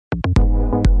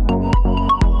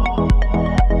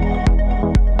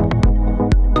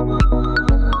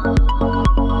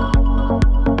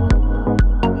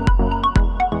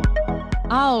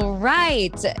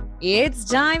right. It's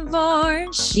time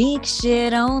for Chic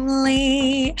Shit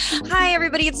Only. Hi,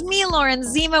 everybody. It's me, Lauren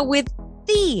Zima, with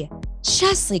the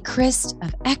Cheslie Kryst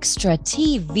of Extra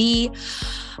TV.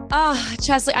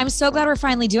 Cheslie, I'm so glad we're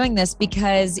finally doing this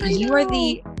because you are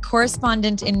the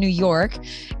correspondent in New York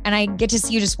and I get to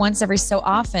see you just once every so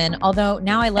often. Although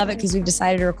now I love it because we've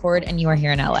decided to record and you are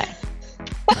here in LA.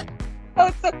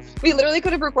 We literally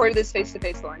could have recorded this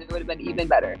face-to-face, Lauren. It would have been even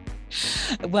better.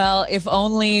 Well, if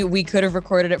only we could have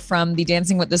recorded it from the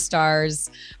Dancing with the Stars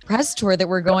press tour that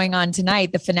we're going on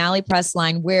tonight, the finale press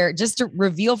line, where, just to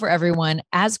reveal for everyone,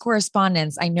 as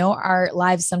correspondents, I know our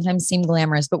lives sometimes seem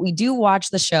glamorous, but we do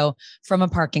watch the show from a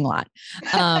parking lot.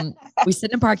 We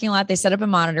sit in a parking lot, they set up a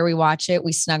monitor, we watch it,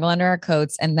 we snuggle under our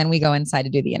coats, and then we go inside to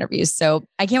do the interviews. So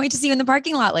I can't wait to see you in the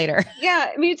parking lot later.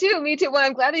 Yeah, me too. Well,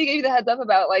 I'm glad that you gave me the heads up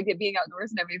about like it being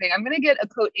outdoors and everything. I'm going to get a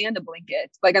coat and a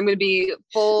blanket. Like I'm going to be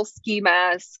full ski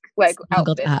mask, like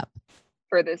Snuggled outfit up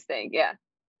for this thing. Yeah.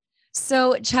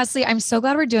 So Cheslie, I'm so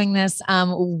glad we're doing this.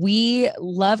 We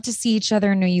love to see each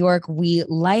other in New York. We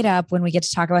light up when we get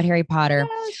to talk about Harry Potter.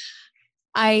 Yes.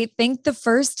 I think the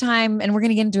first time, and we're going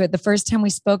to get into it, the first time we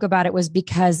spoke about it was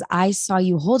because I saw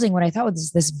you holding what I thought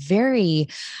was this very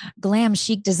glam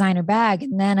chic designer bag.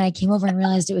 And then I came over and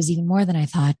realized it was even more than I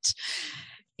thought.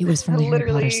 It was from the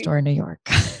Harry Potter store in New York.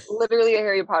 Literally a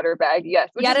Harry Potter bag. Yes.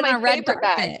 Which is my favorite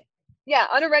bag. Yeah,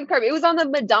 on a red carpet. It was on the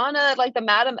Madonna, like the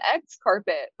Madam X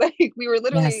carpet. Like we were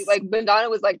literally like Madonna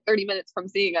was like 30 minutes from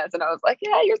seeing us. And I was like,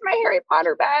 yeah, here's my Harry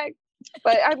Potter bag.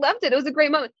 But I loved it. It was a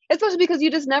great moment, especially because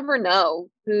you just never know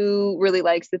who really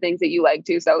likes the things that you like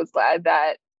too. So I was glad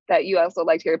that you also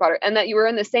liked Harry Potter and that you were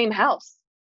in the same house.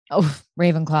 Oh,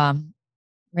 Ravenclaw.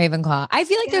 I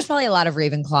feel like there's probably a lot of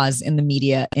Ravenclaws in the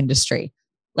media industry,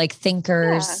 like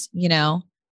thinkers, you know?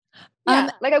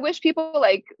 Yeah, like I wish people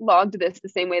like logged this the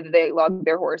same way that they log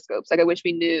their horoscopes. Like I wish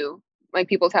we knew like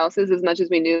people's houses as much as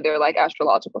we knew their like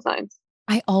astrological signs.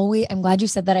 I'm glad you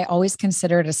said that. I always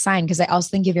consider it a sign because I also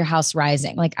think of your house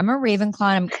rising. Like I'm a Ravenclaw.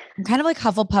 I'm kind of like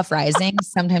Hufflepuff rising,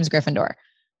 sometimes Gryffindor.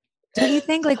 Don't you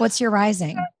think? Like, what's your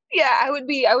rising? Yeah, I would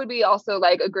be also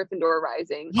like a Gryffindor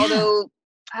rising. Yeah. Although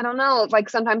I don't know, like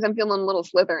sometimes I'm feeling a little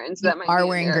Slytherin. So that might be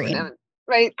wearing green,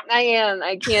 right? I am.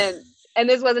 I can't. And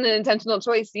this wasn't an intentional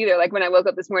choice either. Like when I woke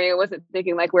up this morning, I wasn't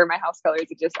thinking like where are my house colors.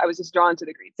 I was just drawn to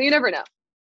the green. So you never know.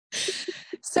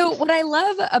 So what I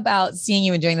love about seeing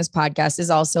you and doing this podcast is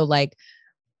also like,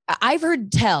 I've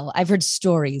heard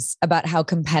stories about how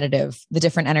competitive the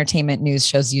different entertainment news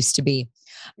shows used to be.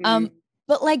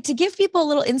 But like to give people a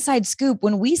little inside scoop,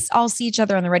 when we all see each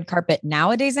other on the red carpet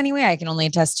nowadays, anyway, I can only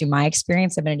attest to my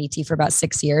experience. I've been at ET for about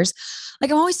 6 years.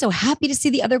 Like I'm always so happy to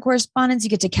see the other correspondents. You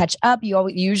get to catch up. You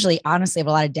usually honestly have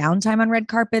a lot of downtime on red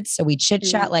carpets. So we chit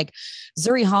chat. Like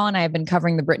Zuri Hall and I have been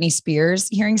covering the Britney Spears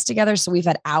hearings together. So we've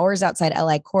had hours outside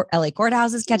LA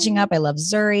courthouses catching up. I love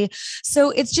Zuri. So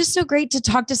it's just so great to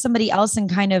talk to somebody else and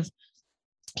kind of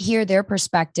hear their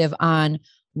perspective on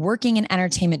working in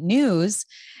entertainment news.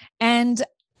 And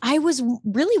I was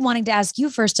really wanting to ask you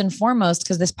first and foremost,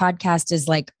 because this podcast is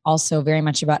like also very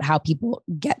much about how people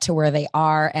get to where they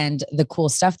are and the cool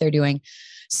stuff they're doing.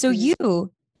 So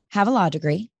you have a law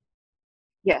degree.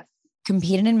 Yes.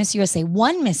 Competed in Miss USA,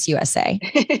 won Miss USA.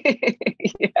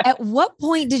 Yeah. At what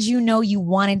point did you know you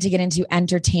wanted to get into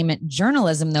entertainment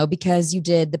journalism though? Because you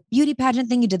did the beauty pageant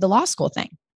thing, you did the law school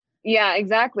thing. Yeah,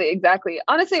 exactly.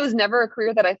 Honestly, it was never a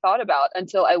career that I thought about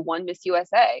until I won Miss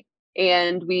USA.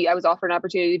 And I was offered an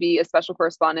opportunity to be a special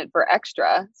correspondent for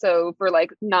Extra. So for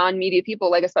like non-media people,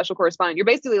 like a special correspondent, you're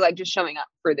basically like just showing up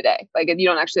for the day. Like you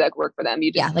don't actually like work for them.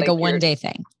 You just like a one-day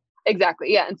thing.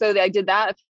 Exactly. Yeah. And so I did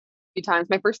that a few times.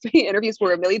 My first 3 interviews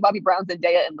were Millie Bobby Brown,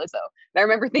 Zendaya, and Lizzo. And I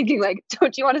remember thinking like,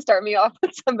 don't you want to start me off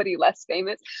with somebody less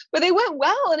famous? But they went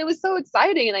well and it was so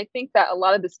exciting. And I think that a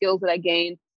lot of the skills that I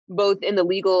gained both in the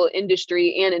legal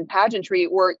industry and in pageantry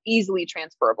were easily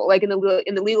transferable. Like in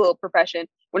the legal profession,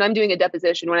 when I'm doing a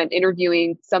deposition, when I'm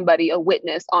interviewing somebody, a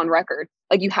witness on record,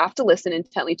 like you have to listen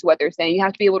intently to what they're saying. You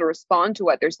have to be able to respond to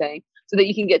what they're saying so that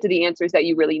you can get to the answers that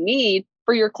you really need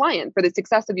for your client, for the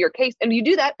success of your case. And you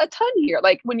do that a ton here.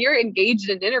 Like when you're engaged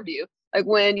in an interview, like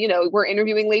when, we're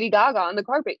interviewing Lady Gaga on the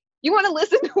carpet, you want to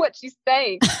listen to what she's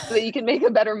saying so that you can make a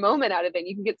better moment out of it.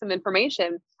 You can get some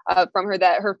information from her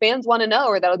that her fans want to know,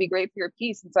 or that'll be great for your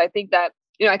piece. And so I think that,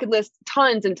 I could list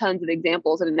tons and tons of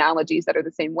examples and analogies that are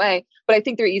the same way, but I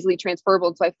think they're easily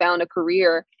transferable. So I found a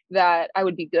career that I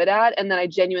would be good at and that I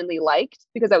genuinely liked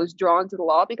because I was drawn to the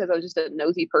law because I was just a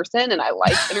nosy person and I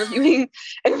liked interviewing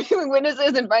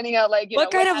witnesses and finding out what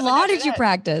kind of law did you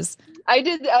practice? I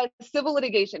did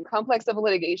complex civil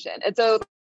litigation. And so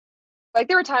like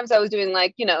there were times I was doing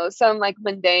like, some like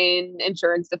mundane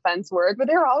insurance defense work, but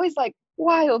there were always like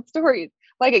wild stories,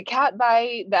 like a cat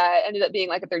bite that ended up being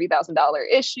like a $30,000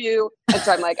 issue. And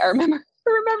so I'm like, I remember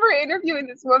interviewing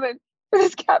this woman for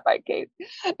this cat bite case.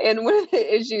 And one of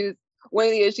the issues,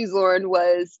 Lauren,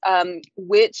 was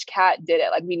which cat did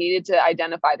it. Like we needed to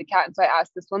identify the cat. And so I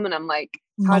asked this woman, I'm like,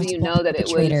 how do you know that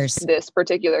it was this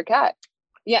particular cat?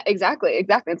 Yeah, exactly.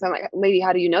 And so I'm like, lady,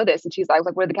 how do you know this? And she's like,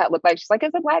 what did the cat look like? She's like,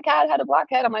 it's a black cat, had a black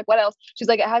head. I'm like, what else? She's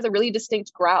like, it has a really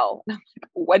distinct growl. And I'm like,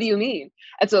 what do you mean?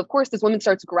 And so of course this woman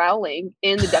starts growling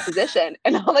in the deposition.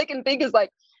 And all I can think is like,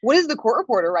 what is the court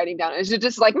reporter writing down? And she's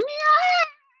just like, meow,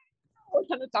 all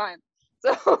the time.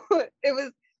 So it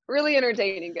was really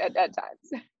entertaining at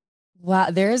times.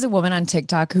 Wow. There is a woman on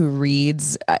TikTok who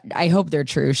reads, I hope they're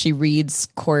true. She reads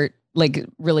like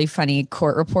really funny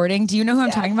court reporting. Do you know who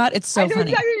I'm talking about? It's so funny. I know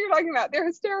exactly what you're talking about. They're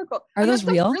hysterical. Are those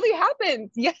real? Really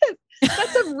happens. Yes. That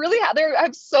stuff really happens. I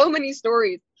have so many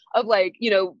stories of like,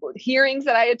 hearings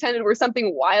that I attended where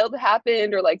something wild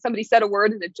happened, or like somebody said a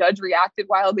word and the judge reacted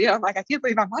wildly. I'm like, I can't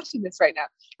believe I'm watching this right now.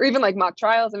 Or even like mock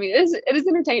trials. I mean, it is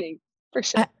entertaining for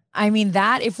sure. I mean,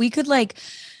 that if we could like,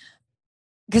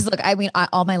 because look, I mean,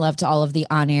 all my love to all of the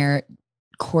on-air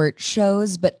court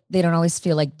shows, but they don't always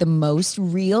feel like the most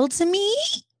real to me.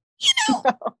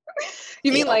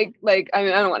 You mean like I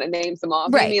mean, I don't want to name some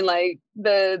off. Right. You mean like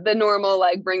the normal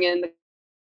like bring in the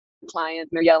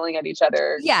clients and they're yelling at each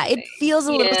other. Yeah, it feels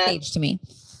a little staged to me.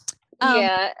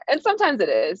 Yeah, and sometimes it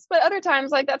is, but other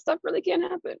times like that stuff really can't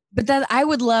happen. But that I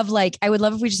would love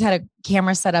if we just had a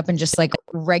camera set up and just like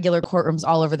regular courtrooms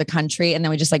all over the country, and then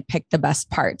we just like pick the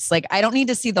best parts. Like I don't need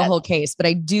to see the whole case, but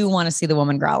I do want to see the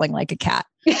woman growling like a cat.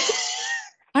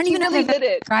 I don't even know if I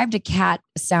described a cat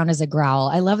sound as a growl.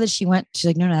 I love that she's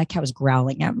like, no, that cat was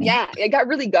growling at me. Yeah, it got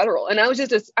really guttural. And I was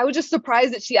just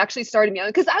surprised that she actually started me on,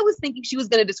 because I was thinking she was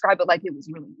going to describe it like it was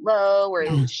really low or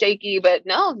it was shaky, but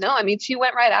no, I mean, she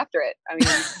went right after it. I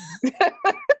mean,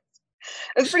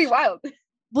 it's pretty wild.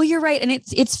 Well, you're right. And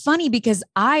it's funny because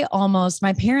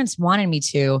my parents wanted me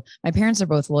to. My parents are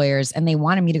both lawyers and they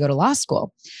wanted me to go to law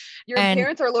school. Your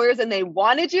parents are lawyers and they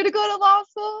wanted you to go to law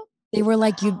school? They were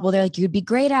like, you'd be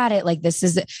great at it. Like,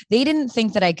 they didn't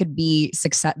think that I could be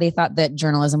success. They thought that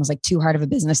journalism was like too hard of a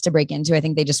business to break into. I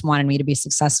think they just wanted me to be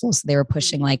successful. So they were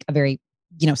pushing like a very,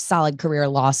 solid career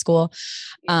law school.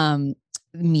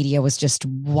 Media was just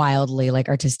wildly like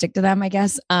artistic to them, I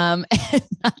guess. Not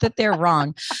that they're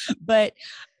wrong, but,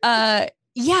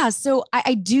 yeah. So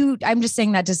I'm just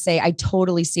saying that to say, I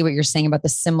totally see what you're saying about the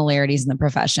similarities in the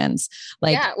professions.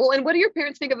 Like, yeah. Well, and what do your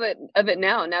parents think of it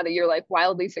now that you're like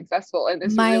wildly successful in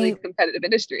this really competitive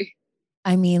industry?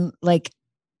 I mean, like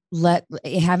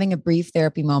having a brief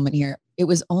therapy moment here. It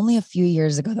was only a few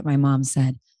years ago that my mom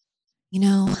said,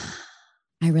 I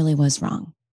really was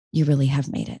wrong. You really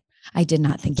have made it. I did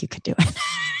not think you could do it.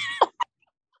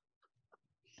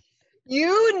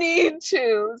 You need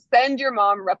to send your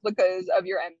mom replicas of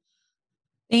your Emmy.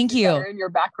 Thank you. In your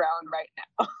background right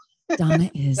now.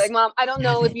 Donna is like, Mom, I don't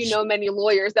know if you know many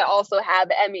lawyers that also have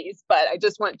Emmys, but I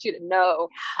just want you to know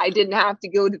I didn't have to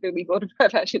go to the legal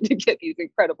profession to get these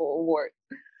incredible awards.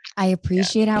 I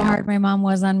appreciate how hard my mom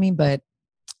was on me, but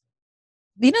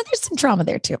there's some trauma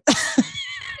there too.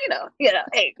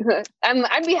 Hey,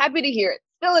 I'd be happy to hear it.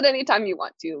 Spill it anytime you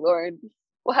want to, Lauren.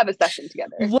 We'll have a session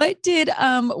together. What did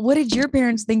your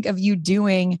parents think of you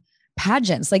doing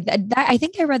pageants? Like that I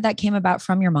think I read that came about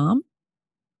from your mom.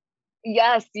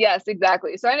 Yes,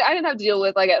 exactly. So I didn't have to deal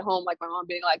with like at home, like my mom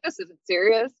being like, this isn't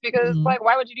serious, because like,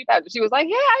 why would you do pageants? She was like,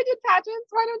 yeah, I did pageants.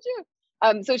 Why don't you?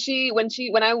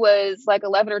 So when I was like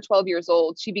 11 or 12 years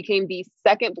old, she became the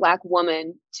second Black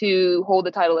woman to hold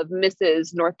the title of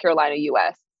Mrs. North Carolina,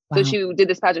 US. So she did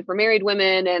this pageant for married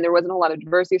women, and there wasn't a lot of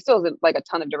diversity. Still isn't like a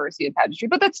ton of diversity in pageantry,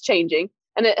 but that's changing.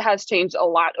 And it has changed a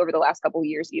lot over the last couple of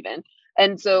years even.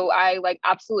 And so I like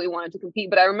absolutely wanted to compete.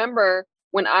 But I remember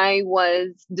when I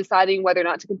was deciding whether or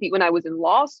not to compete when I was in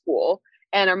law school,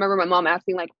 and I remember my mom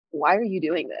asking like, why are you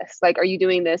doing this? Like, are you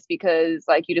doing this because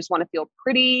like you just want to feel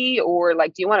pretty, or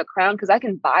like, do you want a crown? Because I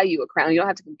can buy you a crown. You don't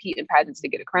have to compete in pageants to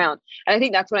get a crown. And I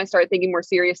think that's when I started thinking more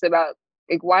serious about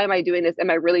like, why am I doing this? Am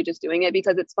I really just doing it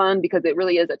because it's fun? Because it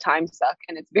really is a time suck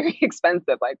and it's very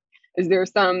expensive. Like, is there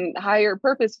some higher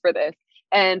purpose for this?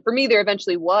 And for me, there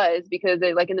eventually was, because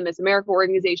like in the Miss America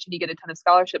organization, you get a ton of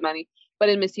scholarship money. But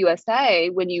in Miss USA,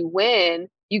 when you win,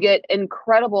 you get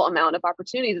incredible amount of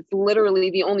opportunities. It's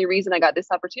literally the only reason I got this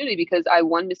opportunity, because I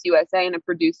won Miss USA and a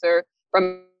producer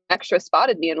from Extra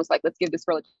spotted me and was like, let's give this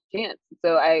girl a chance.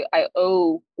 So I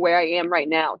owe where I am right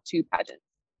now to pageants.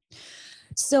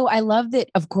 So I love that,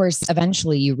 of course,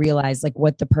 eventually you realize like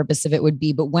what the purpose of it would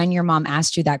be. But when your mom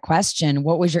asked you that question,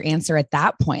 what was your answer at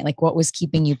that point? Like what was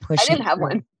keeping you I pushing didn't have through?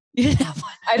 one. You didn't have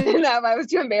one. I was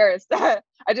too embarrassed.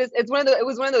 It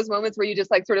was one of those moments where you just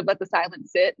like sort of let the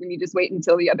silence sit and you just wait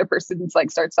until the other person's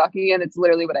like starts talking again. It's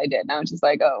literally what I did. And I was just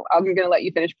like, oh, I'm going to let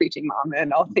you finish preaching, mom,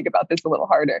 and I'll think about this a little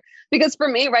harder. Because for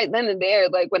me right then and there,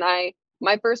 like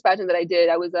my first pageant that I did,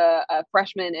 I was a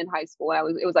freshman in high school.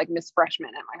 It was like Miss Freshman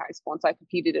at my high school. And so I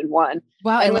competed and won.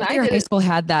 Wow. And I when love I your did high it, school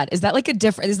had that. Is that like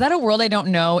is that a world I don't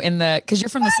know cause you're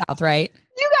from the South, right?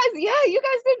 you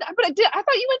guys did, but I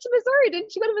thought you went to Missouri.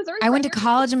 Didn't you go to Missouri? I went to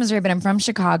college in Missouri, but I'm from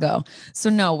Chicago. So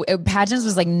no, pageants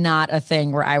was like not a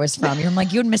thing where I was from. You're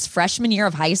like, you had missed freshman year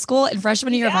of high school and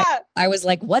freshman year of high school. I was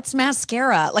like, what's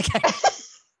mascara? Like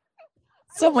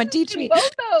someone teach me.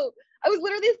 Both though. I was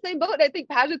literally the same boat. And I think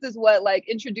pageants is what like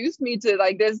introduced me to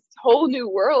like this whole new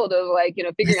world of like,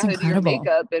 figuring out how to do your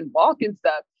makeup and walk and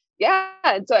stuff. Yeah.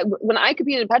 And so when I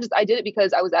competed in pageants, I did it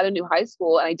because I was at a new high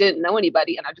school and I didn't know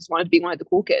anybody and I just wanted to be one of the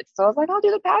cool kids. So I was like, I'll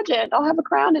do the pageant. I'll have a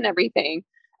crown and everything.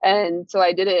 And so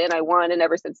I did it and I won. And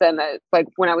ever since then, like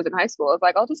when I was in high school, I was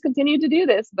like, I'll just continue to do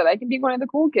this, but I can be one of the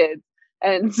cool kids.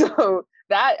 And so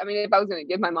if I was going to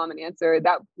give my mom an answer,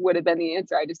 that would have been the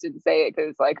answer. I just didn't say it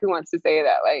because like, who wants to say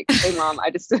that? Like, hey mom, I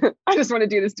just want to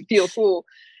do this to feel cool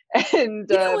and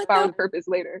found purpose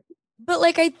later. But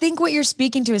like, I think what you're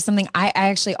speaking to is something I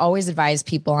actually always advise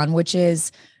people on, which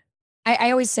is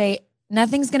I always say,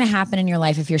 nothing's going to happen in your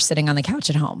life if you're sitting on the couch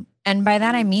at home. And by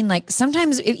that, I mean, like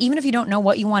sometimes even if you don't know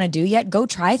what you want to do yet, go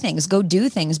try things, go do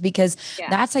things, because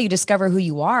that's how you discover who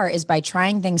you are, is by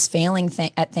trying things, failing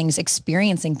at things,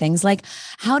 experiencing things. Like,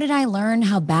 how did I learn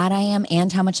how bad I am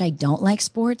and how much I don't like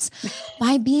sports?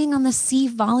 By being on the C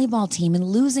volleyball team and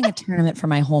losing a tournament for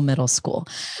my whole middle school.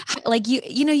 Like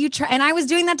you try, and I was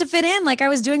doing that to fit in. Like I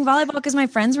was doing volleyball because my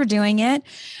friends were doing it.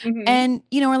 Mm-hmm. And,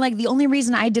 or like the only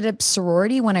reason I did a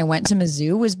sorority when I went to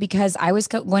Mizzou was because I was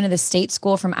going to the state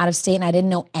school from out of state and I didn't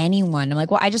know anyone. I'm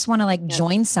like, well, I just want to like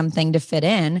join something to fit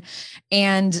in.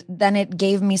 And then it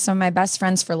gave me some of my best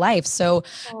friends for life. So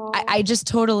I just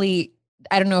totally,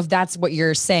 I don't know if that's what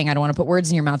you're saying. I don't want to put words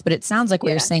in your mouth, but it sounds like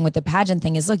what you're saying with the pageant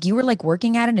thing is, look, you were like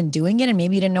working at it and doing it and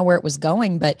maybe you didn't know where it was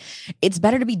going, but it's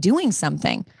better to be doing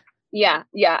something. Yeah,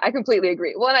 I completely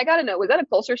agree. Well, and I got to know, was that a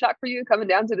culture shock for you coming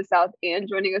down to the South and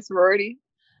joining a sorority?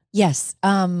 Yes.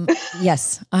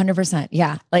 Yes, 100%.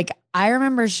 Yeah. Like I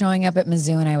remember showing up at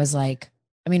Mizzou and I was like,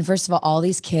 I mean, first of all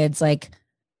these kids, like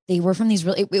they were from these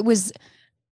really,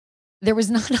 there was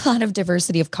not a lot of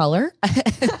diversity of color.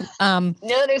 No,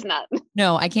 there's not.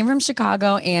 No, I came from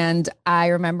Chicago and I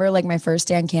remember like my first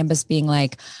day on campus being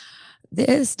like,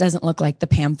 this doesn't look like the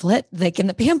pamphlet. Like in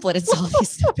the pamphlet, it's all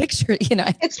these pictures,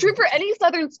 It's true for any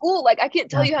Southern school. Like I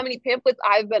can't tell you how many pamphlets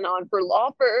I've been on for law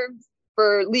firms,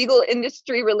 for legal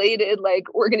industry related like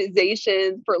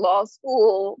organizations, for law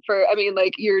school,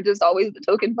 like you're just always the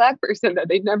token Black person that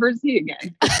they never see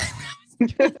again.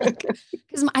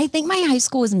 Because I think my high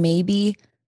school was maybe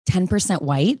 10%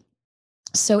 white.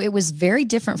 So it was very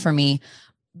different for me.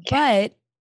 But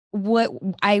what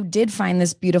I did find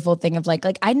this beautiful thing of like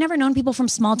I'd never known people from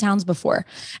small towns before.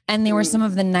 And they were some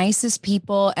of the nicest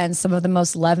people and some of the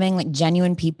most loving, like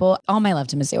genuine people. All my love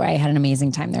to Mizzou. I had an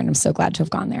amazing time there and I'm so glad to have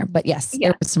gone there. But yes,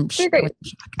 there was some shock.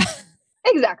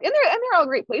 Exactly. And they're all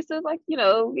great places. Like,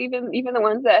 even the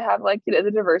ones that have like, the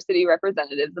diversity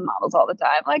representatives and models all the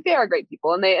time, like they are great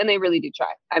people and they really do try.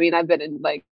 I mean, I've been in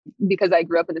like, because I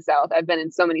grew up in the South, I've been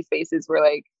in so many spaces where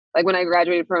like when I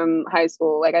graduated from high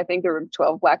school, like I think there were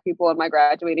 12 Black people in my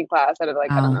graduating class out of like,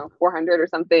 I don't know, 400 or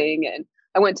something. And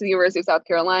I went to the University of South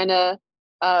Carolina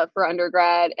for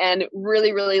undergrad and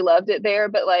really, really loved it there.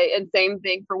 But and same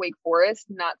thing for Wake Forest,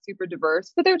 not super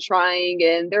diverse, but they're trying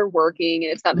and they're working.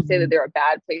 And it's not to say that they're a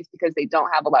bad place because they don't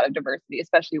have a lot of diversity,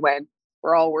 especially when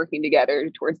we're all working together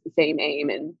towards the same aim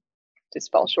and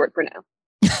just fall short for now.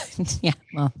 Yeah.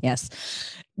 Well, yes.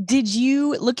 Did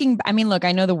you look,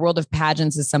 I know the world of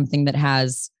pageants is something that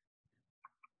has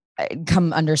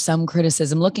come under some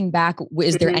criticism. Looking back,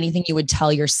 is there anything you would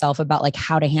tell yourself about like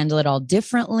how to handle it all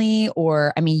differently?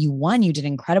 Or, you won, you did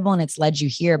incredible and it's led you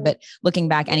here, but looking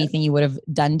back, anything you would have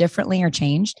done differently or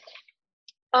changed?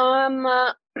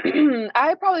 I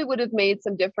probably would have made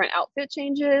some different outfit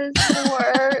changes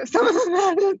for some of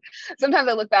the Sometimes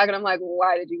I look back and I'm like,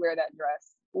 why did you wear that dress?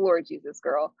 Lord Jesus,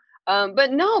 girl.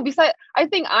 But no, I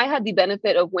think I had the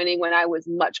benefit of winning when I was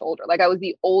much older. Like I was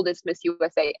the oldest Miss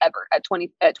USA ever at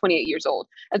 28 years old.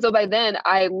 And so by then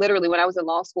I literally, when I was in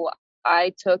law school,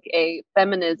 I took a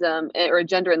feminism or a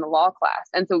gender in the law class.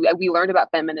 And so we learned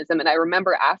about feminism. And I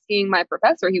remember asking my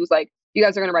professor, he was like, you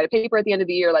guys are going to write a paper at the end of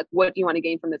the year. Like, what do you want to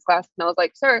gain from this class? And I was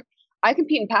like, sir, I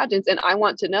compete in pageants and I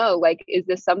want to know, like, is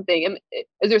there something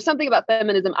about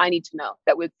feminism I need to know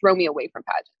that would throw me away from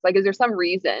pageants? Like, is there some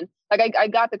reason? Like, I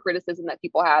got the criticism that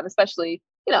people have, especially,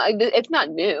 it's not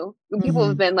new. People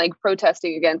have been like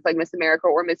protesting against like Miss America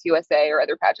or Miss USA or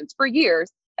other pageants for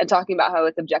years and talking about how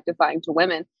it's objectifying to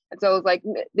women. And so I was like,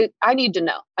 I need to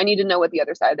know. I need to know what the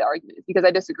other side of the argument is, because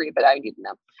I disagree, but I need to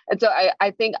know. And so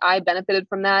I think I benefited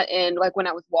from that. And like when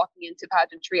I was walking into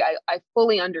pageantry, I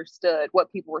fully understood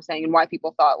what people were saying and why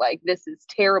people thought like, this is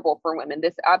terrible for women.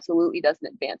 This absolutely doesn't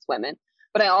advance women.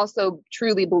 But I also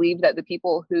truly believe that the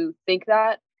people who think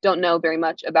that don't know very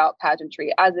much about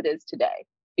pageantry as it is today,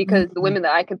 because the women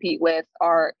that I compete with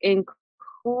are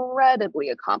incredibly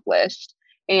accomplished,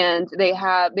 and they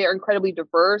are incredibly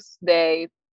diverse. They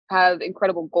have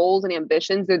incredible goals and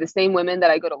ambitions. They're the same women that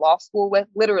I go to law school with,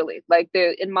 literally. Like,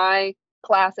 they're in my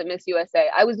class at Miss USA.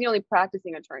 I was the only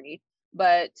practicing attorney,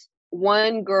 but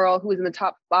one girl who was in the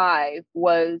top 5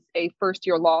 was a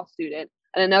first-year law student,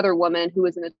 and another woman who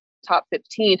was in the top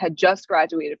 15 had just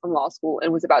graduated from law school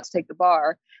and was about to take the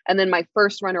bar. And then my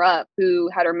first runner-up, who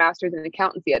had her master's in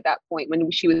accountancy at that point when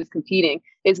she was competing,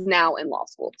 is now in law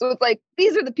school. So it's like,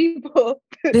 these are the people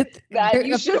that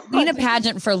you should need a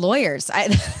pageant for lawyers.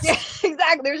 Yeah,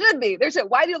 exactly. There should be.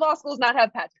 Why do law schools not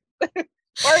have pageants?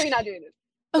 Why are we not doing this?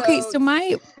 Okay, so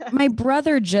my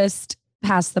brother just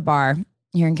passed the bar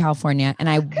here in California, and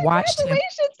I watched him.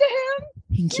 Congratulations to him.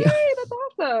 Thank you. Yay, that's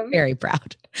awesome. Very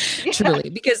proud, truly,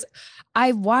 because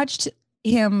I watched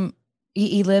him.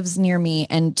 He lives near me,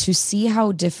 and to see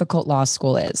how difficult law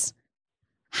school is.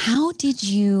 How did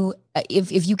you,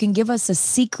 if you can give us a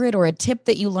secret or a tip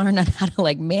that you learned on how to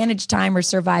like manage time or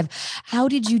survive, how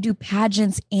did you do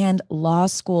pageants and law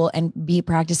school and be a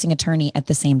practicing attorney at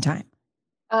the same time?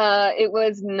 It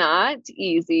was not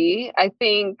easy. I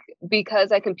think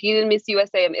because I competed in Miss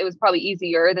USA, it was probably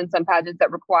easier than some pageants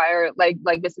that require, like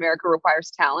Miss America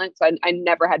requires talent. So I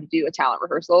never had to do a talent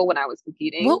rehearsal when I was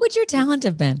competing. What would your talent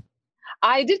have been?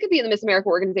 I did compete in the Miss America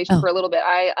organization for a little bit.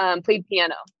 I played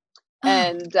piano.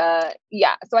 And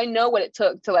so I know what it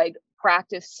took to like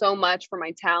practice so much for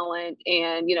my talent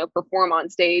and, perform on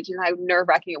stage, and how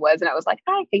nerve-wracking it was. And I was like,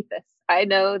 I hate this. I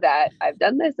know that I've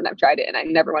done this and I've tried it and I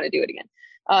never want to do it again.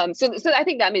 So I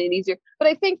think that made it easier. But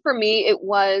I think for me, it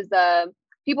was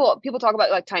people talk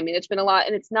about like time management a lot,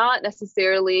 and it's not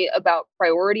necessarily about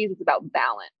priorities. It's about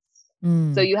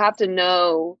balance. So you have to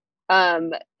know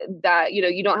that,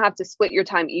 you don't have to split your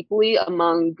time equally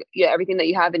among everything that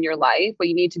you have in your life. What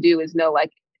you need to do is know,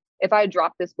 like, if I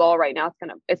drop this ball right now,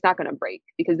 it's not gonna break,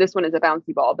 because this one is a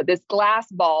bouncy ball, but this glass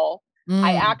ball,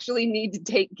 I actually need to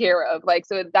take care of. Like,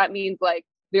 so that means like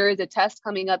there is a test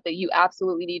coming up that you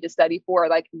absolutely need to study for.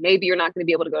 Like, maybe you're not going to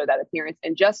be able to go to that appearance,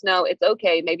 and just know it's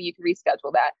okay. Maybe you can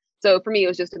reschedule that. So for me, it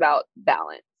was just about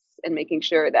balance and making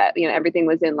sure that, everything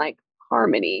was in like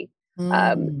harmony.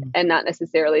 And not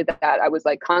necessarily that I was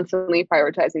like constantly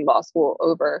prioritizing law school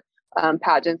over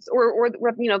pageants, or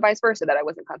vice versa, that I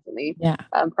wasn't constantly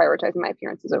prioritizing my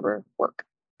appearances over work,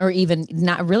 or even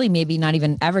maybe not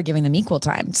even ever giving them equal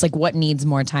time. It's like, what needs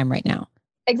more time right now?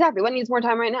 Exactly. What needs more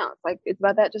time right now? It's like, it's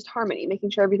about that just harmony, making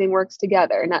sure everything works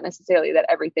together, and not necessarily that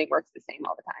everything works the same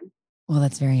all the time. Well,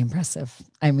 that's very impressive.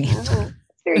 I mean, it's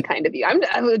very kind of you.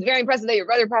 I was very impressed that your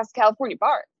brother passed the California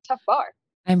bar. Tough bar.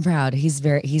 I'm proud.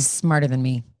 He's smarter than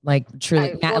me. Like,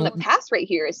 truly. The pass rate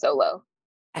here is so low.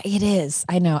 It is.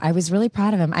 I know. I was really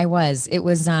proud of him. It was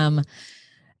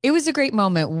a great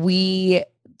moment. We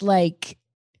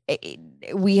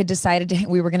had decided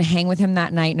we were going to hang with him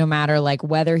that night, no matter like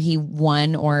whether he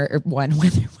won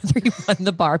whether he won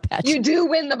the bar pageant. You do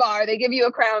win the bar. They give you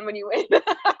a crown when you win.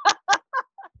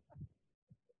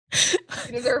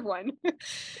 You deserve one.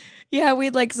 Yeah,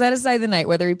 we'd like set aside the night,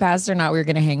 whether he passed or not, we were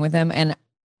going to hang with him. And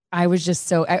I was just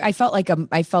so, I felt like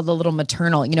I felt a little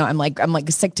maternal, I'm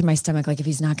like sick to my stomach. Like, if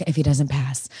he doesn't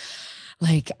pass,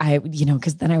 like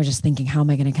cause then I was just thinking, how am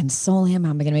I going to console him? How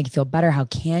am I going to make you feel better? How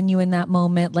can you in that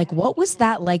moment? Like, what was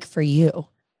that like for you?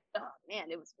 Oh man,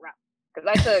 it was rough. Cause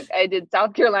I did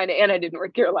South Carolina and I did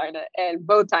North Carolina, and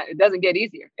both times it doesn't get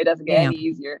easier. It doesn't get any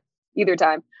easier either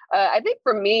time. I think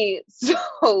for me,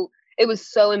 it was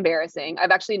so embarrassing.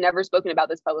 I've actually never spoken about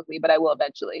this publicly, but I will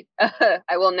eventually.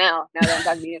 I will now that I'm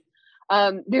talking to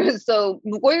you. So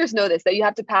lawyers know this, that you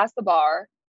have to pass the bar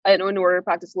in order to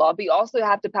practice law, but you also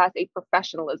have to pass a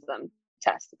professionalism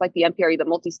test. It's like the MPRE, the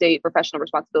multi-state professional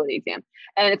responsibility exam.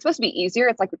 And it's supposed to be easier.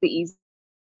 It's like the easy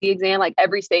exam, like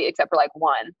every state except for like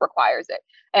one requires it.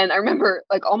 And I remember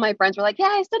like all my friends were like, yeah,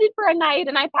 I studied for a night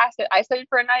and I passed it. I studied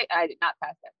for a night and I did not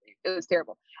pass that thing. It was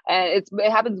terrible. And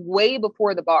it happens way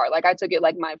before the bar. Like I took it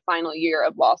like my final year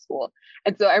of law school.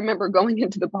 And so I remember going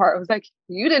into the bar, I was like,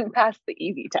 you didn't pass the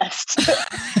easy test.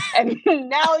 And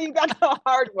now you got the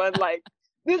hard one. Like,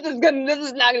 this is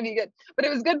not gonna be good. But it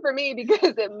was good for me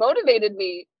because it motivated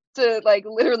me to like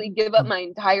literally give up my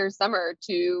entire summer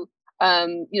to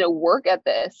work at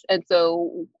this. And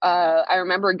so I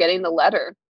remember getting the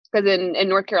letter, because in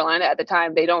North Carolina at the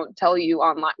time, they don't tell you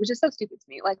online, which is so stupid to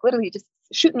me. Like literally just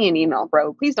shoot me an email,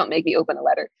 bro. Please don't make me open a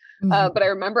letter. But I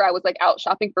remember I was like out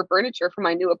shopping for furniture for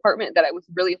my new apartment that I was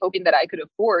really hoping that I could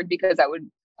afford, because I would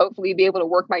hopefully be able to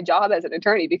work my job as an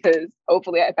attorney, because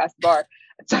hopefully I passed the bar.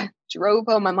 So I drove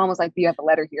home. My mom was like, do you have a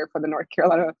letter here for the North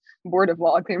Carolina Board of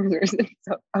Law Examiners? And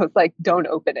so I was like, don't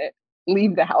open it.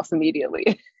 Leave the house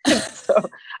immediately. So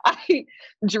I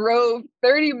drove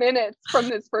 30 minutes from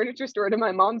this furniture store to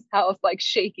my mom's house, like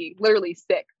shaking, literally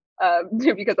sick,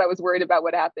 because I was worried about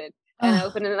what happened. And I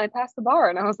opened it and I passed the bar,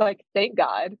 and I was like, thank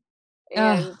God.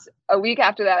 And a week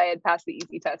after that, I had passed the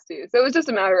easy test too. So it was just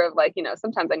a matter of like,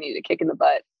 sometimes I needed a kick in the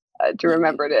butt to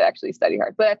remember to actually study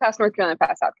hard. But I passed North Carolina, I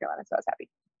passed South Carolina, so I was happy.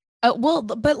 Well,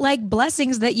 but like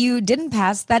blessings that you didn't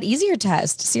pass that easier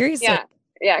test. Seriously.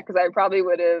 Yeah, because I probably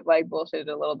would have like bullshitted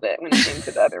a little bit when it came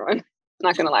to the other one. I'm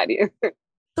not gonna lie to you.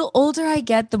 The older I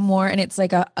get, the more, and it's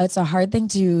like it's a hard thing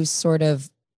to sort of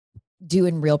do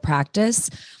in real practice,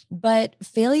 but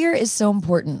failure is so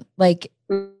important. Like,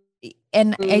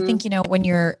 and I think, when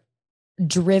you're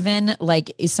driven,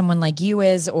 like someone like you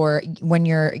is, or when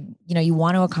you're, you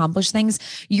want to accomplish things,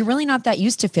 you're really not that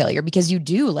used to failure, because you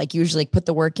do like usually put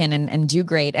the work in and do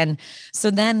great. And so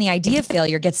then the idea of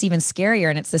failure gets even scarier.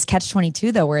 And it's this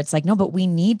catch-22 though, where it's like, no, but we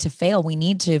need to fail. We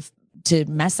need to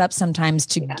mess up sometimes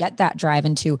to get that drive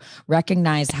and to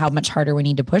recognize how much harder we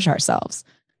need to push ourselves.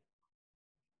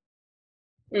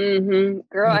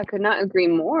 Girl, I could not agree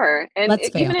more. And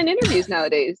even in interviews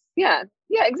nowadays. Yeah,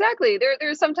 exactly.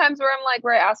 There's sometimes where I'm like,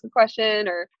 where I ask a question,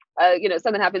 or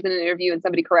something happens in an interview and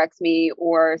somebody corrects me,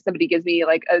 or somebody gives me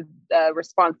like a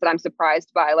response that I'm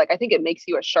surprised by. Like, I think it makes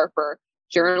you a sharper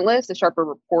journalist, a sharper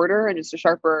reporter, and just a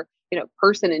sharper,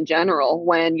 person in general,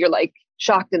 when you're like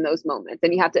shocked in those moments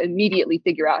and you have to immediately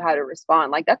figure out how to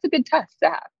respond. Like, that's a good test to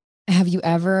have. Have you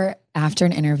ever, after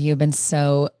an interview, been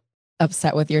so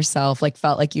upset with yourself, like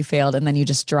felt like you failed, and then you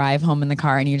just drive home in the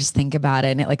car and you just think about it,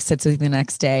 and it like sits with you the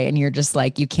next day, and you're just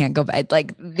like, you can't go back?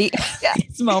 Like these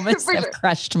moments have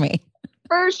crushed me.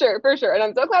 For sure. And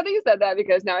I'm so glad that you said that,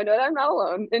 because now I know that I'm not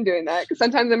alone in doing that. Because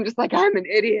sometimes I'm just like, I'm an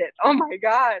idiot. Oh my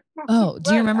God. Oh,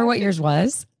 do you remember what yours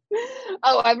was?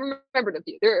 Oh, I remembered a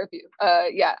few. There are a few.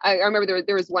 I remember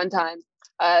there was one time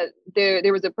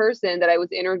there was a person that I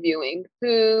was interviewing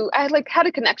who I had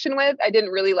a connection with. I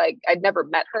didn't really I'd never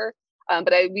met her.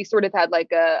 But we sort of had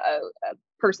like a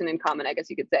person in common, I guess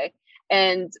you could say.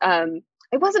 And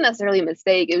it wasn't necessarily a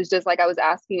mistake. It was just like I was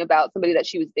asking about somebody that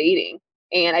she was dating,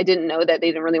 and I didn't know that they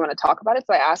didn't really want to talk about it.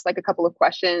 So I asked like a couple of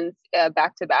questions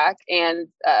back to back, and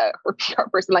her PR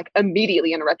person like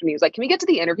immediately interrupted me. He was like, "Can we get to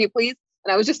the interview, please?"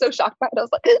 And I was just so shocked by it. I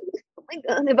was like, "Oh my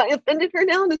God, have I offended her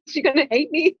now? Is she going to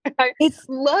hate me?" I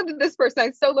loved this person.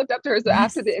 I so looked up to her. So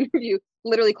after the interview,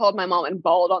 literally called my mom and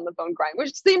bawled on the phone crying,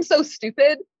 which seems so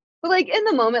stupid. But like in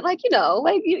the moment, like, you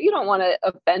don't want to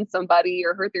offend somebody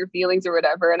or hurt their feelings or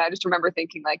whatever. And I just remember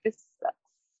thinking like, this sucks.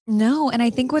 No. And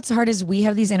I think what's hard is we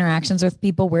have these interactions with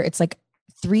people where it's like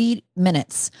 3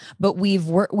 minutes, but we've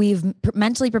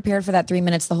mentally prepared for that 3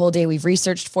 minutes the whole day. We've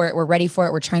researched for it. We're ready for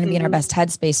it. We're trying to be in our best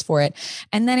headspace for it.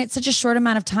 And then it's such a short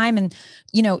amount of time, and,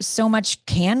 so much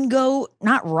can go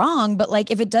not wrong, but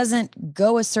like, if it doesn't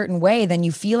go a certain way, then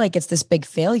you feel like it's this big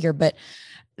failure. But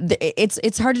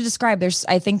it's hard to describe.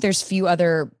 I think there's few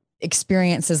other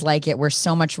experiences like it, where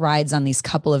so much rides on these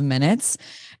couple of minutes,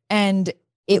 and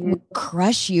it will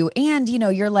crush you. And,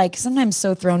 you're like sometimes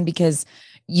so thrown, because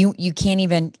you can't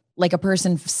even, like, a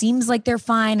person seems like they're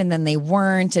fine and then they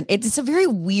weren't. And it's a very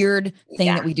weird thing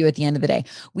that we do at the end of the day.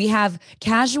 We have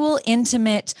casual,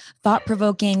 intimate,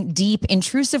 thought-provoking, deep,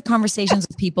 intrusive conversations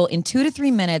with people in 2 to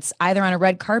 3 minutes, either on a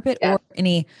red carpet or in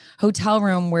a hotel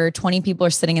room where 20 people are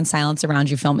sitting in silence around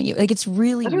you, filming you. Like, it's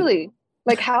really literally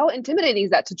like, how intimidating is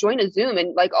that to join a Zoom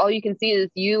and like all you can see is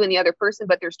you and the other person,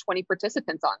 but there's 20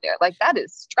 participants on there. Like, that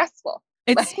is stressful.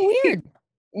 It's weird.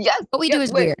 Yes. What we do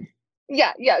is weird.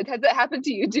 Yeah. Has that happened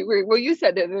to you too? Well, you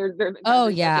said that there oh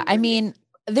yeah. I mean,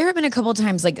 there have been a couple of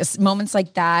times, like moments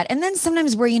like that. And then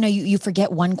sometimes where, you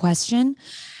forget one question,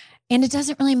 and it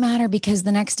doesn't really matter, because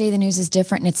the next day the news is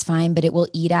different and it's fine, but it will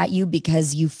eat at you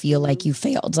because you feel like you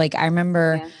failed. Like, I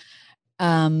remember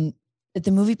at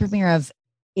the movie premiere of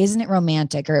Isn't It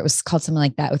Romantic? Or it was called something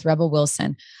like that with Rebel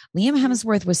Wilson. Liam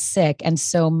Hemsworth was sick. And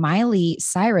so Miley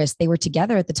Cyrus, they were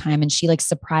together at the time, and she like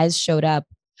surprise showed up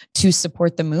to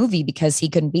support the movie because he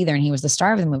couldn't be there and he was the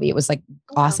star of the movie. It was like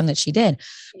awesome that she did,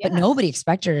 but nobody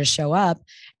expected her to show up.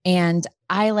 And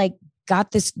I like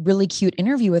got this really cute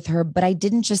interview with her, but I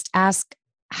didn't just ask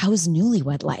how's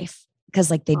newlywed life, because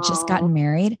like they'd just gotten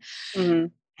married.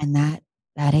 And that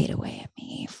ate away at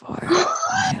me for a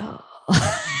while.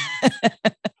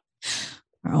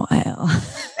 For a while.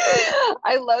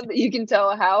 I love that you can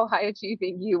tell how high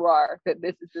achieving you are, that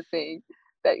this is the thing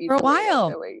that you for a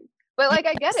while. But like,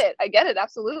 I get it.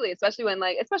 Absolutely. Especially when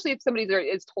especially if somebody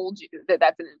is told you that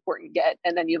that's an important get,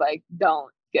 and then you like,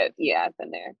 don't get,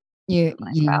 then there.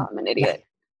 Wow, I'm an idiot.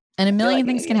 And a million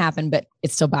things can happen, but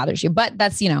it still bothers you. But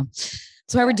that's, that's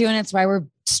why we're doing it. It's why we're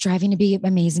striving to be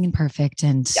amazing and perfect.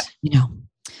 And,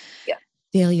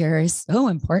 failure is so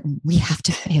important. We have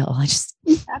to fail.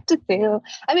 We have to fail.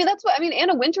 I mean,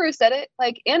 Anna Wintour said it.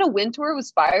 Like, Anna Wintour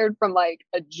was fired from like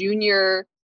a junior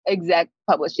exec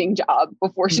publishing job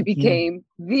before she became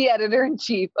the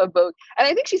editor-in-chief of Vogue. And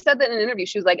I think she said that in an interview.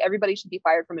 She was like, everybody should be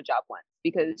fired from a job once,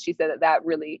 because she said that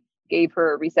really gave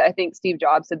her a reset. I think Steve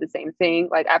Jobs said the same thing.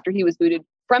 Like, after he was booted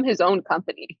from his own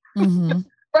company,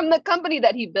 from the company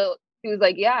that he built, he was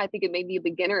like, I think it made me a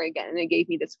beginner again. And it gave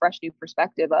me this fresh new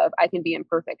perspective of I can be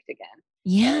imperfect again.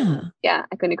 Yeah.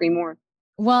 I couldn't agree more.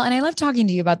 Well, and I love talking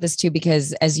to you about this too,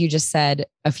 because as you just said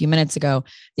a few minutes ago,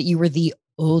 that you were the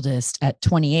oldest at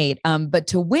 28, but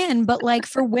to win, but like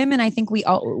for women, I think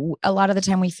a lot of the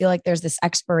time we feel like there's this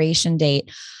expiration date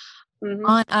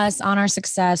on us, on our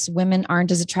success. Women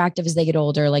aren't as attractive as they get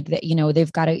older. Like that,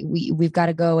 we've got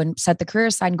to go and set the career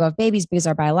aside and go have babies because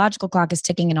our biological clock is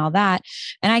ticking and all that.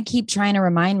 And I keep trying to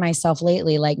remind myself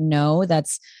lately, like, no,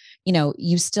 that's,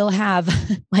 you still have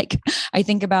like, I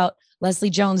think about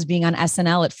Leslie Jones being on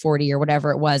SNL at 40 or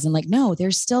whatever it was. And like, no,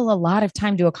 there's still a lot of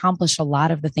time to accomplish a lot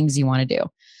of the things you want to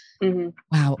do.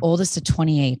 Wow. Oldest at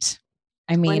 28.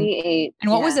 I mean, 28.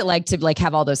 And what was it like to like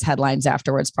have all those headlines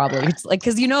afterwards? Probably it's like,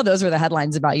 cause those were the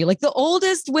headlines about you, like the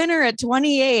oldest winner at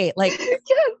 28. Like, yes,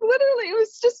 literally. It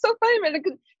was just so funny, man.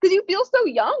 Cause you feel so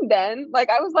young then. Like,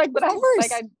 I was like, but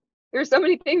there's so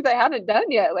many things I haven't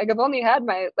done yet. Like, I've only had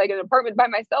an apartment by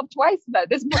myself twice at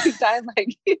this point in time.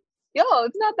 Like,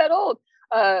 it's not that old.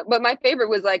 But my favorite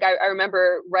was like, I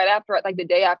remember right after, like the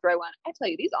day after I went, I tell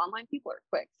you, these online people are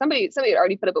quick. Somebody had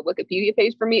already put up a Wikipedia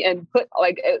page for me and put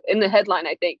like in the headline,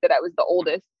 I think, that I was the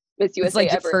oldest Miss USA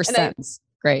like ever. First sentence.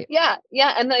 Great. Yeah.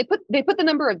 And they put the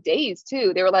number of days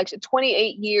too. They were like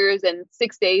 28 years and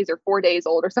 6 days or 4 days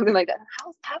old or something like that.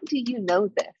 How do you know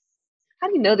this? How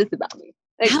do you know this about me?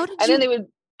 Like, then they would.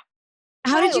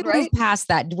 How did you move past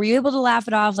that? Were you able to laugh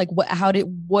it off? Like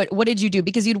what did you do?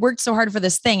 Because you'd worked so hard for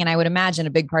this thing. And I would imagine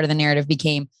a big part of the narrative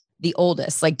became the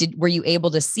oldest. Like, were you able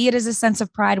to see it as a sense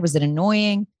of pride? Was it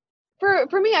annoying?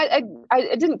 For me, I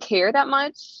didn't care that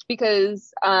much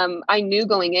because I knew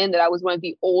going in that I was one of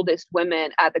the oldest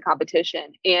women at the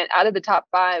competition. And out of the top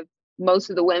 5, most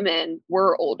of the women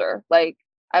were older. Like,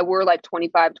 I were like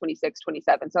 25, 26,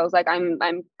 27. So I was like, I'm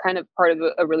kind of part of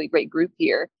a really great group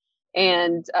here.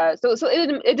 And so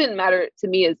it didn't matter to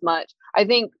me as much. I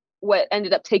think what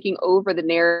ended up taking over the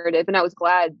narrative, and I was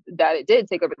glad that it did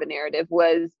take over the narrative,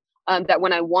 was that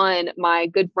when I won, my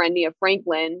good friend Nia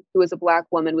Franklin, who was a Black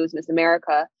woman, was Miss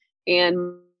America,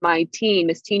 and my team,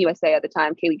 Miss Teen USA at the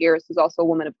time, Kaylee Garris, was also a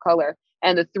woman of color,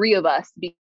 and the 3 of us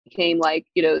became like,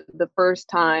 the first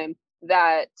time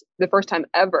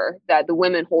ever that the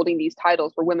women holding these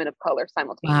titles were women of color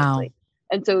simultaneously. Wow.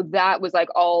 And so that was like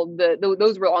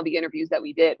those were all the interviews that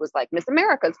we did, was like, Miss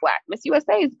America's Black, Miss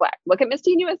USA is Black. Look at Miss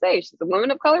Teen USA. She's a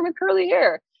woman of color with curly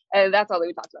hair. And that's all that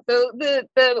we talked about. So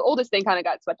the oldest thing kind of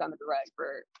got swept under the rug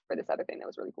for this other thing that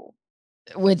was really cool.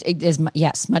 Which is,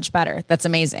 yes, much better. That's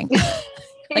amazing.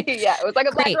 Like, yeah, it was like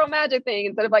a Black girl magic thing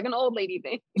instead of like an old lady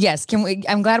thing. Yes.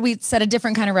 I'm glad we set a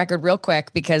different kind of record real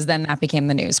quick, because then that became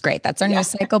the news. Great. That's our news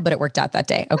cycle, but it worked out that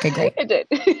day. Okay, great. It did.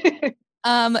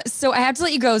 So I have to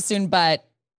let you go soon, but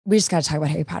we just got to talk about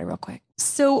Harry Potter real quick.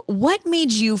 So what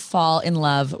made you fall in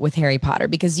love with Harry Potter?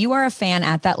 Because you are a fan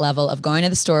at that level of going to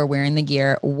the store, wearing the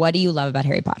gear. What do you love about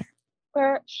Harry Potter?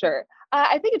 For sure.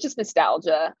 I think it's just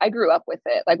nostalgia. I grew up with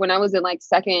it. Like, when I was in like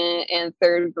 2nd and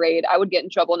 3rd grade, I would get in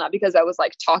trouble, not because I was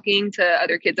like talking to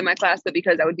other kids in my class, but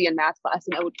because I would be in math class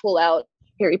and I would pull out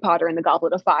Harry Potter and the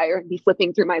Goblet of Fire and be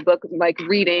flipping through my book, like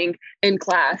reading in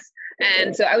class.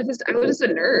 And so I was just a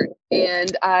nerd,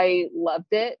 and I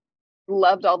loved it.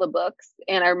 Loved all the books.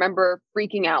 And I remember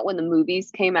freaking out when the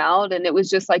movies came out, and it was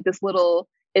just like this little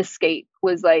escape,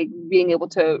 was like being able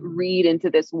to read into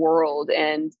this world.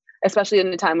 And especially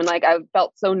in the time when like I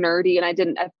felt so nerdy and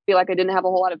I feel like I didn't have a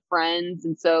whole lot of friends.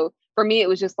 And so for me, it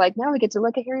was just like, now we get to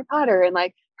look at Harry Potter and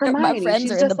like My Hermione, friends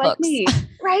she's are in just the like books. me.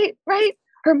 Right.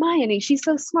 Hermione, she's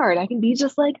so smart. I can be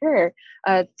just like her.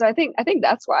 So I think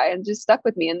that's why it just stuck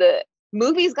with me. And the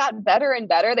movies got better and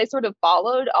better. They sort of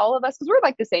followed all of us because we're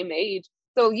like the same age.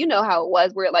 So you know how it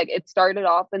was, where like it started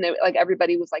off and they, like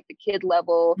everybody was like the kid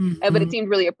level, but it seemed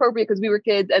really appropriate because we were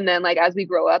kids. And then like as we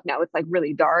grow up now, it's like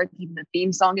really dark. Even the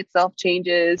theme song itself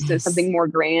changes to something more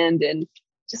grand and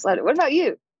just let it. What about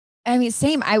you? I mean,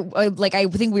 same. I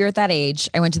think we were at that age.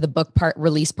 I went to the book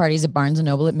release parties at Barnes and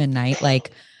Noble at midnight.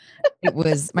 Like it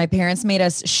was, my parents made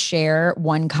us share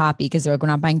one copy because they were like, we're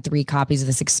not buying 3 copies of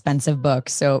this expensive book.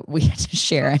 So we had to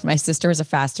share. And my sister was a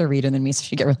faster reader than me, so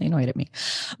she'd get really annoyed at me.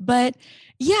 But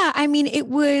yeah, I mean, it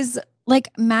was like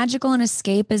magical and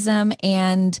escapism.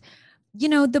 And, you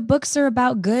know, the books are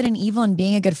about good and evil and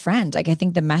being a good friend. Like I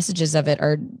think the messages of it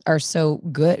are so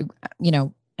good, you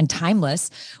know, and timeless,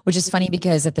 which is funny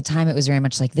because at the time it was very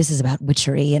much like, this is about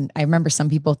witchery. And I remember some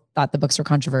people thought the books were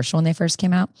controversial when they first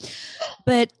came out.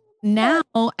 But now,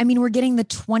 I mean, we're getting the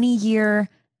 20-year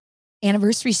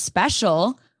anniversary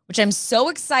special, which I'm so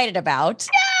excited about.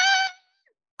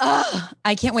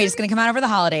 I can't wait. It's going to come out over the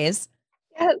holidays.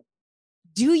 Yes.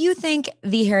 Do you think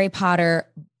the Harry Potter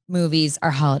movies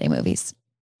are holiday movies?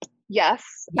 Yes,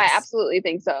 I absolutely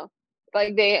think so.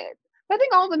 Like I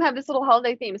think all of them have this little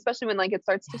holiday theme, especially when like it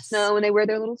starts to snow and they wear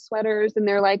their little sweaters and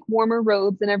their like warmer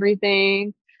robes and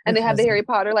everything. And they have the Harry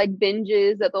Potter like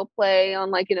binges that they'll play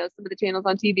on like, you know, some of the channels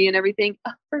on TV and everything.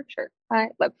 Oh, for sure. I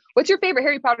love. What's your favorite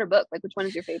Harry Potter book? Like, which one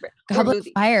is your favorite? Goblet of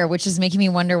Fire, which is making me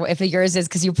wonder if yours is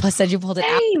because you said you pulled it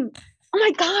out. Oh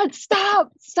my God,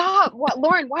 stop. What,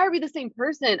 Lauren, why are we the same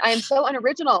person? I am so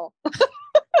unoriginal.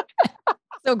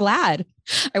 So glad.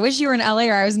 I wish you were in LA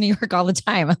or I was in New York all the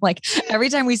time. I'm like, every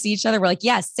time we see each other, we're like,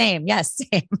 yes, same.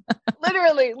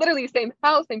 literally same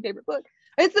house, same favorite book.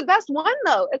 It's the best one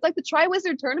though. It's like the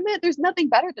Triwizard Tournament. There's nothing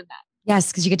better than that.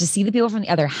 Yes, because you get to see the people from the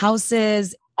other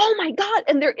houses. Oh my God.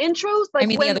 And their intros, like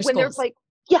when they're like,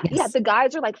 the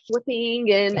guys are like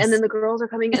flipping and then the girls are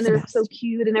coming and they're so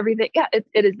cute and everything. Yeah, it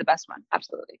is the best one.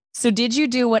 Absolutely. So did you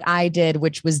do what I did,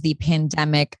 which was the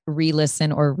pandemic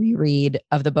re-listen or reread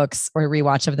of the books or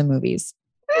rewatch of the movies?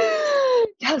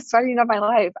 Yes, starting of my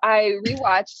life. I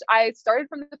started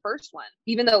from the first one,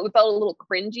 even though it felt a little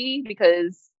cringy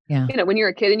because you know, when you're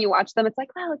a kid and you watch them, it's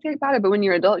like, wow, it's Harry Potter. But when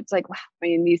you're an adult, it's like, wow, I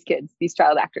mean, these kids, these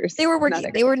child actors. They were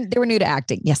working, they were new to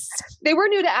acting. Yes. They were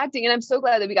new to acting. And I'm so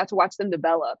glad that we got to watch them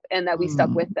develop and that we stuck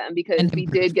with them because we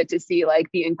did get to see like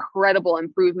the incredible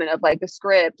improvement of like the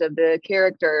script, of the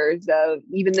characters, of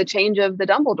even the change of the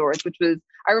Dumbledores, which was,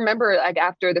 I remember like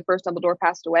after the first Dumbledore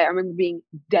passed away, I remember being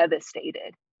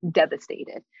devastated.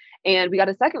 And we got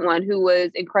a second one who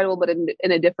was incredible, but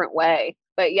in a different way.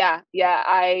 But I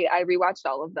rewatched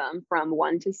all of them from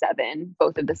 1 to 7,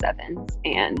 both of the 7s,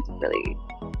 and really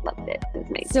loved it. It was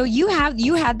amazing. So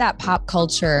you had that pop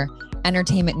culture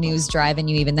entertainment news drive in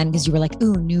you even then because you were like,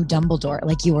 ooh, new Dumbledore.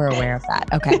 Like you were aware of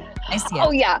that. Okay. I see it. Oh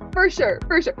yeah, for sure.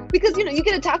 Because you know, you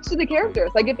get attached to the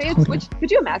characters. Like if they had switched, could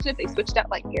you imagine if they switched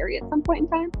out like Harry at some point in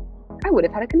time? I would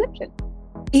have had a connection.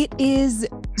 It is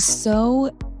so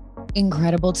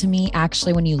incredible to me,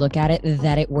 actually, when you look at it,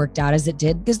 that it worked out as it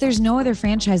did, because there's no other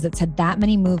franchise that's had that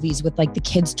many movies with like the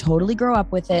kids totally grow up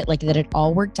with it, like that it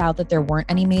all worked out, that there weren't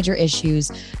any major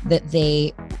issues, that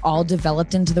they all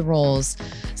developed into the roles.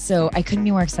 So I couldn't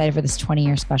be more excited for this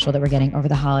 20-year special that we're getting over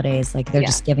the holidays. Like they're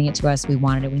just giving it to us. We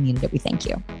wanted it. We needed it. We thank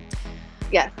you.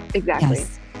 Yes, exactly.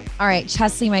 Yes. All right,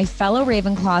 Cheslie, my fellow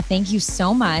Ravenclaw, thank you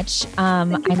so much.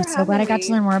 I'm so glad I got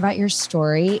to learn more about your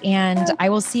story, and I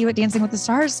will see you at Dancing with the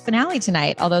Stars finale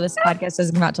tonight, although this podcast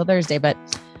doesn't come out till Thursday, but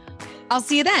I'll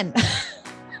see you then.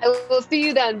 I will see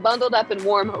you then, bundled up and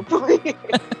warm, hopefully.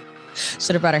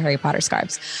 Should have brought our Harry Potter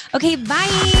scarves. Okay,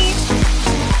 bye.